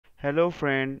Hello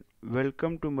friend,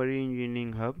 welcome to Marine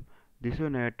Engineering Hub. This is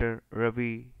your narrator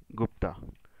Ravi Gupta.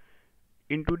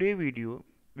 In today's video,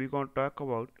 we're going to talk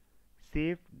about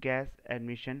safe gas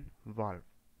admission valve.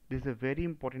 This is a very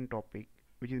important topic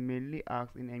which is mainly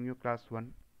asked in MU class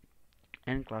 1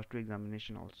 and class 2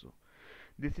 examination also.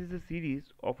 This is a series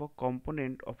of a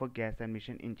component of a gas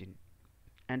admission engine.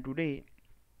 And today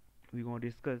we're going to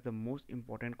discuss the most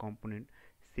important component,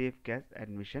 safe gas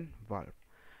admission valve.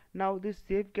 Now this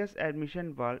safe gas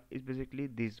admission valve is basically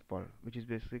this valve which is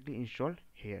basically installed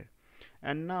here.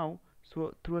 And now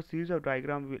through a series of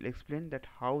diagrams we will explain that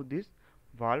how this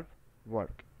valve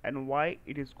work and why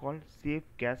it is called safe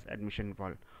gas admission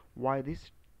valve. Why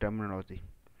this terminology?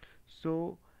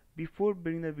 So before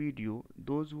beginning the video,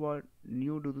 those who are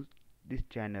new to this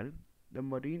channel, the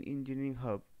Marine Engineering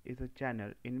Hub is a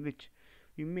channel in which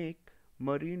we make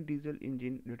marine diesel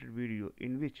engine related video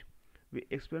in which we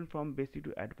explain from basic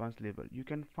to advanced level. You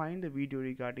can find the video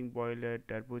regarding boiler,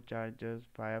 turbochargers,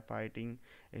 firefighting,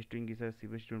 extinguisher,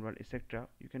 sewage treatment valve, etc.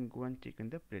 You can go and check in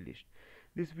the playlist.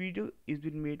 This video is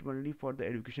been made only for the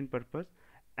education purpose,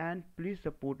 and please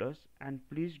support us and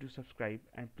please do subscribe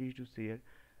and please do share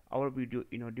our video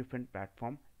in a different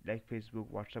platform like Facebook,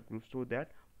 WhatsApp group, so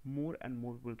that more and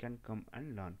more people can come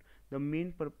and learn. The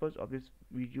main purpose of this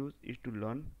videos is to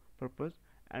learn purpose,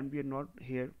 and we are not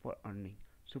here for earning.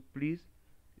 So please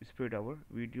spread our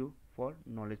video for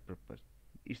knowledge purpose.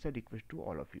 It's a request to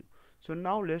all of you. So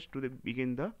now let's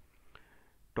begin the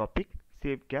topic,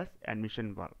 safe gas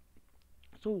admission valve.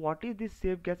 So what is this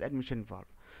safe gas admission valve?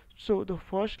 So the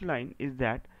first line is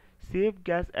that safe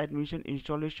gas admission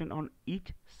installation on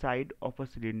each side of a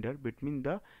cylinder between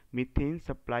the methane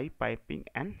supply piping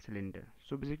and cylinder.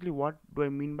 So basically what do I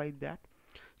mean by that?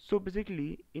 So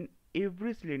basically in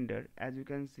every cylinder, as you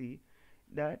can see,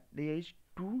 that there is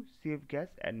two safe gas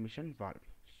admission valve.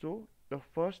 So the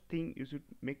first thing you should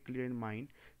make clear in mind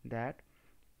that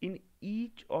in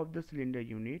each of the cylinder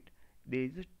unit there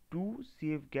is a two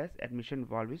safe gas admission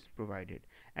valve is provided.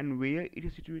 And where it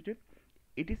is situated?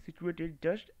 It is situated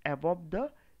just above the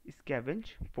scavenge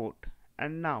port.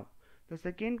 And now the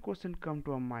second question come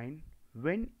to our mind,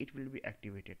 when it will be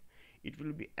activated. It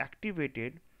will be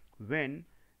activated when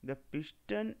the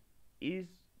piston is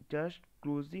just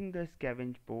closing the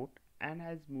scavenge port and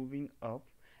has moving up,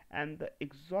 and the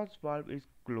exhaust valve is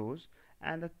closed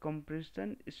and the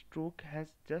compression stroke has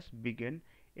just begun.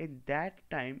 At that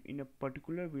time, in a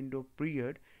particular window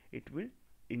period, it will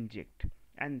inject,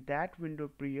 and that window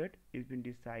period is been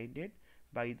decided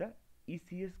by the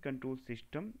ECS control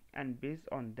system, and based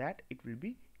on that it will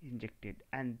be injected.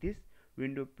 And this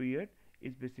window period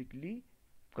is basically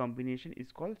combination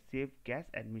is called safe gas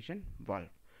admission valve.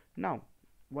 Now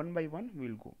one by one we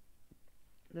will go.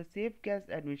 The safe gas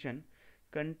admission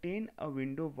contain a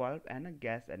window valve and a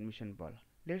gas admission valve.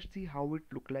 Let's see how it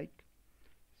look like.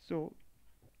 So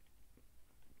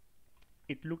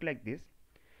it look like this.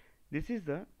 This is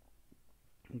the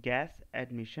gas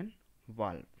admission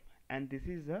valve and this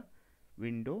is a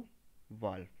window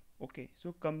valve. Okay,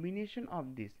 so combination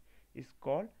of this is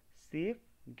called safe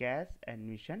gas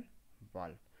admission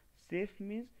valve. Safe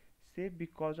means safe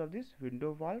because of this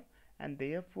window valve, and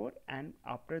therefore and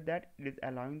after that it is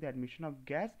allowing the admission of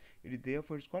gas, it is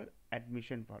therefore it's called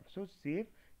admission valve. So safe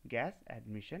gas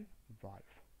admission valve.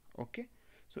 Okay,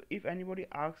 so if anybody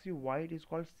asks you why it is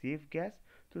called safe gas,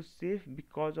 so safe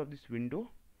because of this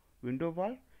window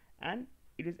valve, and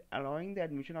it is allowing the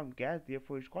admission of gas,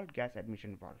 therefore it's called gas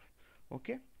admission valve.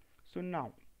 Okay, so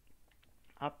now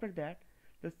after that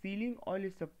the sealing oil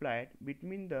is supplied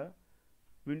between the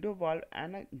window valve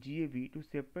and a GAV to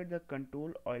separate the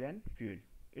control oil and fuel.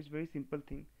 It's very simple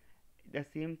thing. The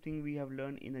same thing we have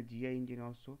learned in a GI engine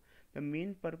also. The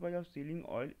main purpose of sealing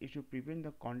oil is to prevent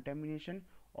the contamination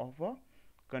of a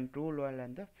control oil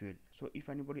and the fuel. So if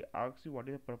anybody asks you what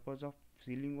is the purpose of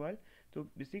sealing oil, so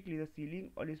basically the sealing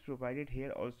oil is provided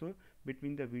here also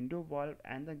between the window valve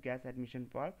and the gas admission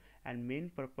valve, and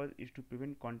main purpose is to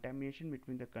prevent contamination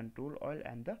between the control oil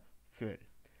and the fuel.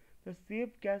 The safe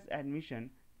gas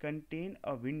admission contain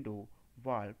a window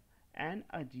valve and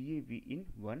a GAV in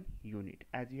one unit.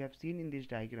 As you have seen in this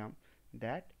diagram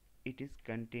that it is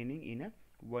containing in a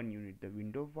one unit, the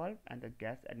window valve and the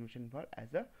gas admission valve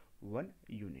as a one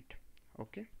unit.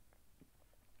 Okay,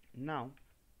 now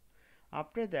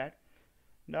after that,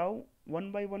 now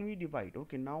one by one we divide.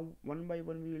 Okay, now one by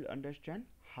one we will understand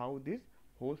how this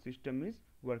whole system is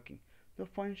working. The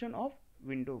function of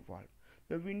window valve.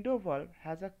 The window valve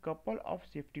has a couple of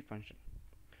safety function.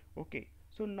 Okay,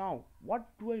 so now what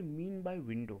do I mean by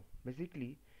window?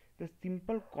 Basically the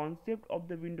simple concept of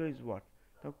the window is what?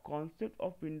 The concept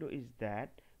of window is that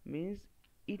means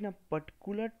in a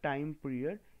particular time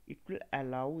period it will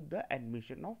allow the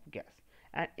admission of gas,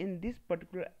 and in this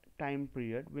particular time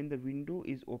period when the window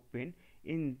is open,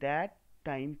 in that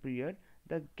time period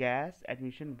the gas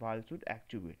admission valve should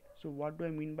actuate. So what do I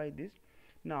mean by this?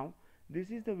 Now this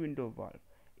is the window valve.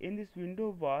 In this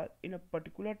window valve, in a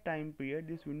particular time period,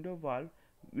 this window valve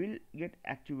will get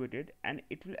actuated and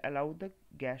it will allow the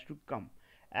gas to come.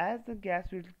 As the gas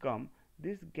will come,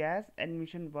 this gas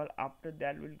admission valve after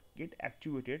that will get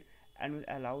actuated and will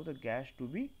allow the gas to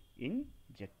be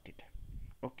injected.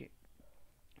 Okay,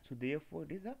 so therefore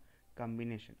it is a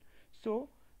combination. So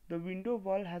the window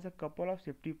valve has a couple of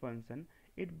safety function.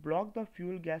 It blocks the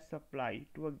fuel gas supply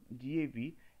to a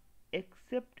GAV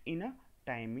except in a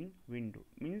timing window,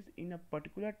 means in a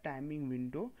particular timing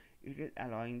window it is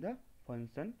allowing the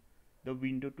function, the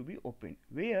window to be open,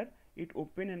 where it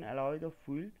open and allow the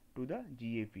fuel to the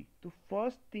GAV. So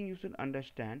first thing you should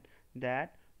understand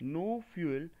that no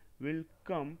fuel will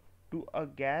come to a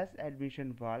gas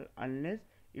admission valve unless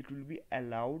it will be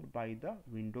allowed by the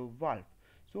window valve.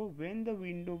 So when the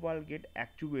window valve get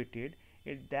actuated,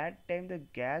 at that time the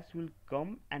gas will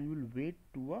come and will wait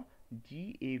to a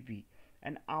GAV,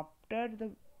 and after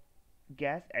the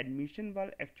gas admission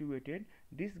valve actuated,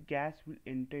 this gas will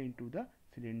enter into the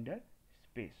cylinder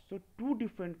space. So two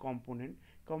different components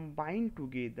combined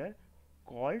together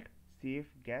called safe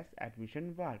gas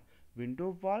admission valve.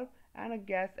 Window valve and a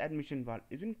gas admission valve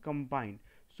is been combined.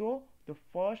 So the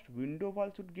first window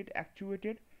valve should get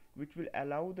actuated, which will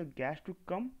allow the gas to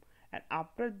come, and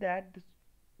after that this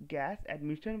gas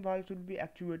admission valve should be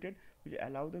actuated, which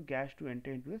allow the gas to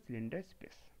enter into the cylinder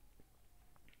space.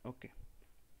 Okay,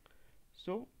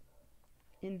 so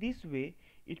in this way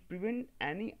it prevents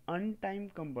any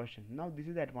untimed combustion. Now this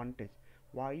is the advantage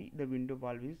why the window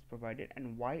valve is provided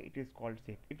and why it is called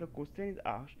safe. If the question is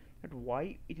asked that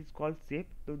why it is called safe,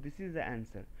 so this is the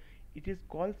answer. It is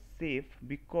called safe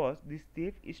because this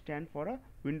safe stands for a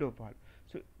window valve.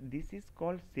 So this is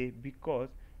called safe because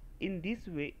in this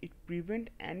way it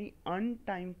prevents any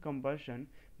untimed combustion,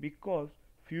 because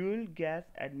fuel gas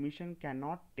admission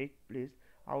cannot take place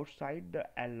outside the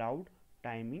allowed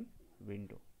timing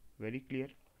window. Very clear?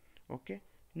 Okay,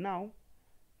 now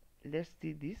let's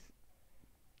see this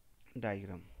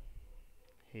diagram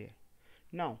here.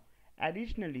 Now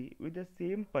additionally, with the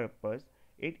same purpose,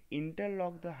 it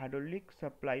interlock the hydraulic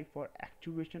supply for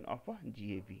actuation of a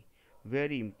GAV.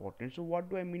 Very important. So what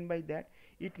do I mean by that?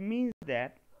 It means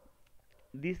that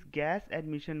this gas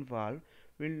admission valve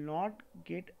will not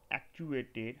get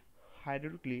actuated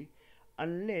hydraulically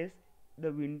unless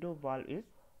the window valve is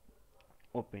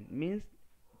open. Means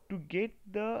to get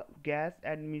the gas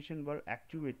admission valve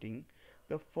actuating,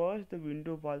 the first the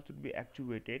window valve should be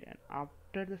actuated, and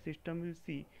after the system will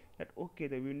see that okay,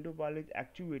 the window valve is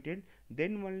actuated,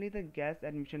 then only the gas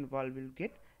admission valve will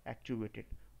get actuated.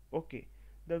 Okay,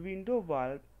 the window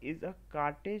valve is a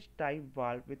cartridge type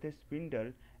valve with a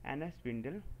spindle and a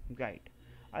spindle guide.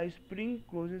 A spring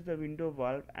closes the window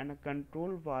valve and a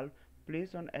control valve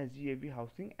placed on SGAV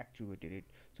housing actuated it.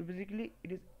 So basically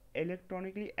it is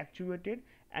electronically actuated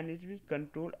and it will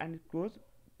control and close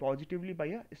positively by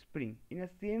a spring. In the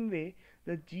same way,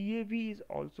 the GAV is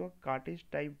also a cartridge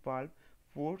type valve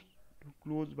forced to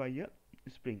close by a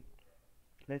spring.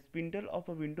 The spindle of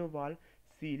a window valve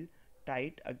seal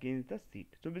tight against the seat.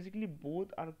 So basically both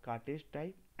are cartridge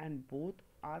type and both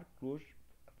are closed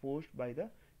forced by the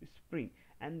spring,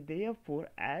 and therefore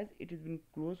as it is being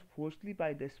closed forcibly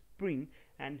by the spring,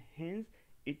 and hence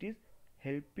it is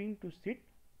helping to sit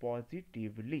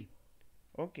positively.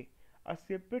 Okay, a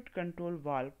separate control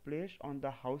valve placed on the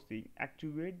housing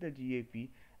actuates the GAV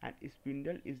and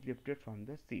spindle is lifted from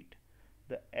the seat.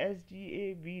 The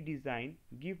SGAV design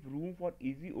gives room for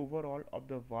easy overhaul of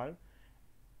the valve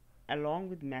along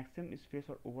with maximum space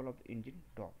for overhaul of the engine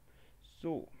top.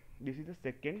 So this is the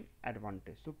second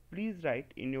advantage. So please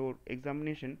write in your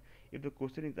examination, if the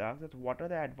question is asked that what are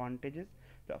the advantages,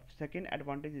 the second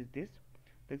advantage is this: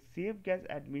 the safe gas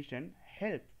admission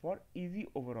help for easy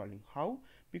overhauling. How?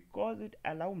 Because it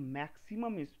allow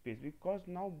maximum space, because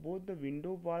now both the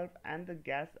window valve and the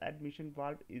gas admission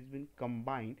valve is been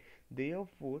combined,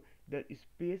 therefore the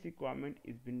space requirement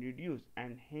is been reduced,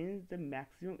 and hence the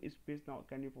maximum space now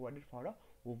can be provided for a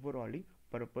overhauling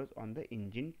purpose on the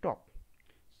engine top.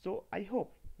 So I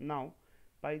hope now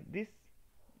by this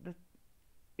the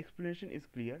explanation is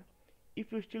clear.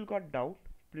 If you still got doubt,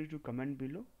 please do comment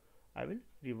below. I will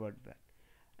revert back.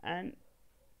 And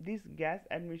this gas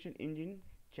admission engine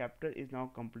chapter is now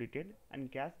completed,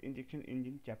 and gas injection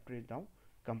engine chapter is now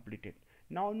completed.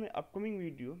 Now in my upcoming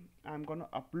video I am gonna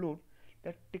upload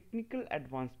the technical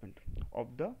advancement of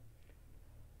the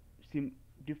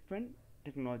different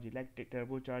technology like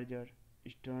turbocharger,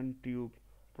 stern tube,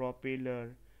 propeller,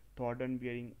 throttle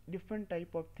bearing, different type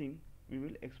of thing we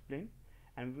will explain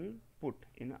and we will put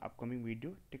in an upcoming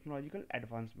video. Technological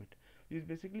advancement, this is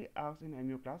basically asked in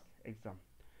MU class exam.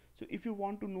 So if you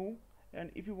want to know,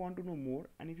 and if you want to know more,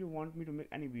 and if you want me to make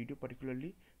any video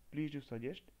particularly, please do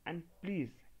suggest. And please,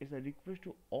 it's a request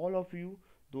to all of you,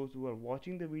 those who are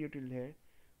watching the video till here,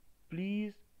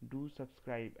 please do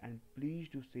subscribe and please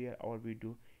do share our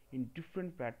video in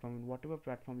different platform, in whatever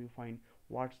platform you find,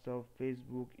 WhatsApp,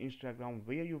 Facebook, Instagram,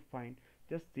 where you find,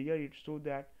 just share it, so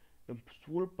that the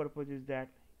sole purpose is that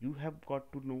you have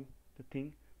got to know the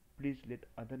thing, please let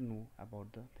other know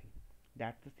about the thing.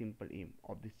 That's the simple aim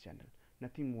of this channel,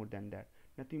 nothing more than that.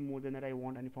 Nothing more than that I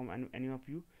want any from any of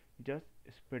you, just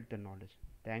spread the knowledge.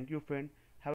 Thank you friend,